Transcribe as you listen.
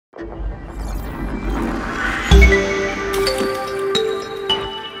Salutare!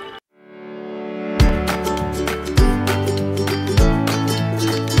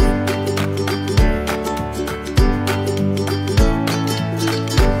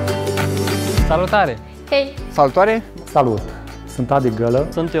 Hei! Salutare! Salut! Sunt Adi Gălă.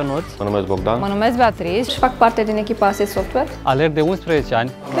 Sunt Ionuț. Mă numesc Bogdan. Mă numesc Beatrice și fac parte din echipa Acest Software. Alerg de 11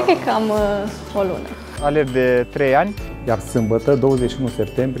 ani. Cred că e cam o lună. Alerg de 3 ani. Iar sâmbătă, 21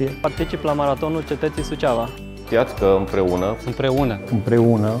 septembrie, Particip la Maratonul Cetății Suceava. Știați că împreună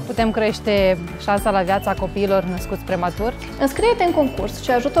Putem crește șansa la viața copiilor născuți prematur. Înscrie-te în concurs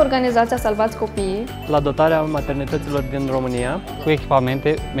și ajută organizația Salvați Copiii La dotarea maternităților din România cu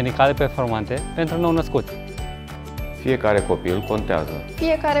echipamente medicale performante pentru nou-născuți. fiecare copil contează.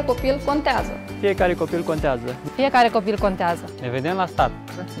 Fiecare copil contează. Fiecare copil contează. Fiecare copil contează. Ne vedem la start!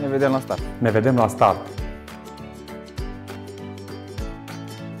 Ne vedem la start! ne vedem la start.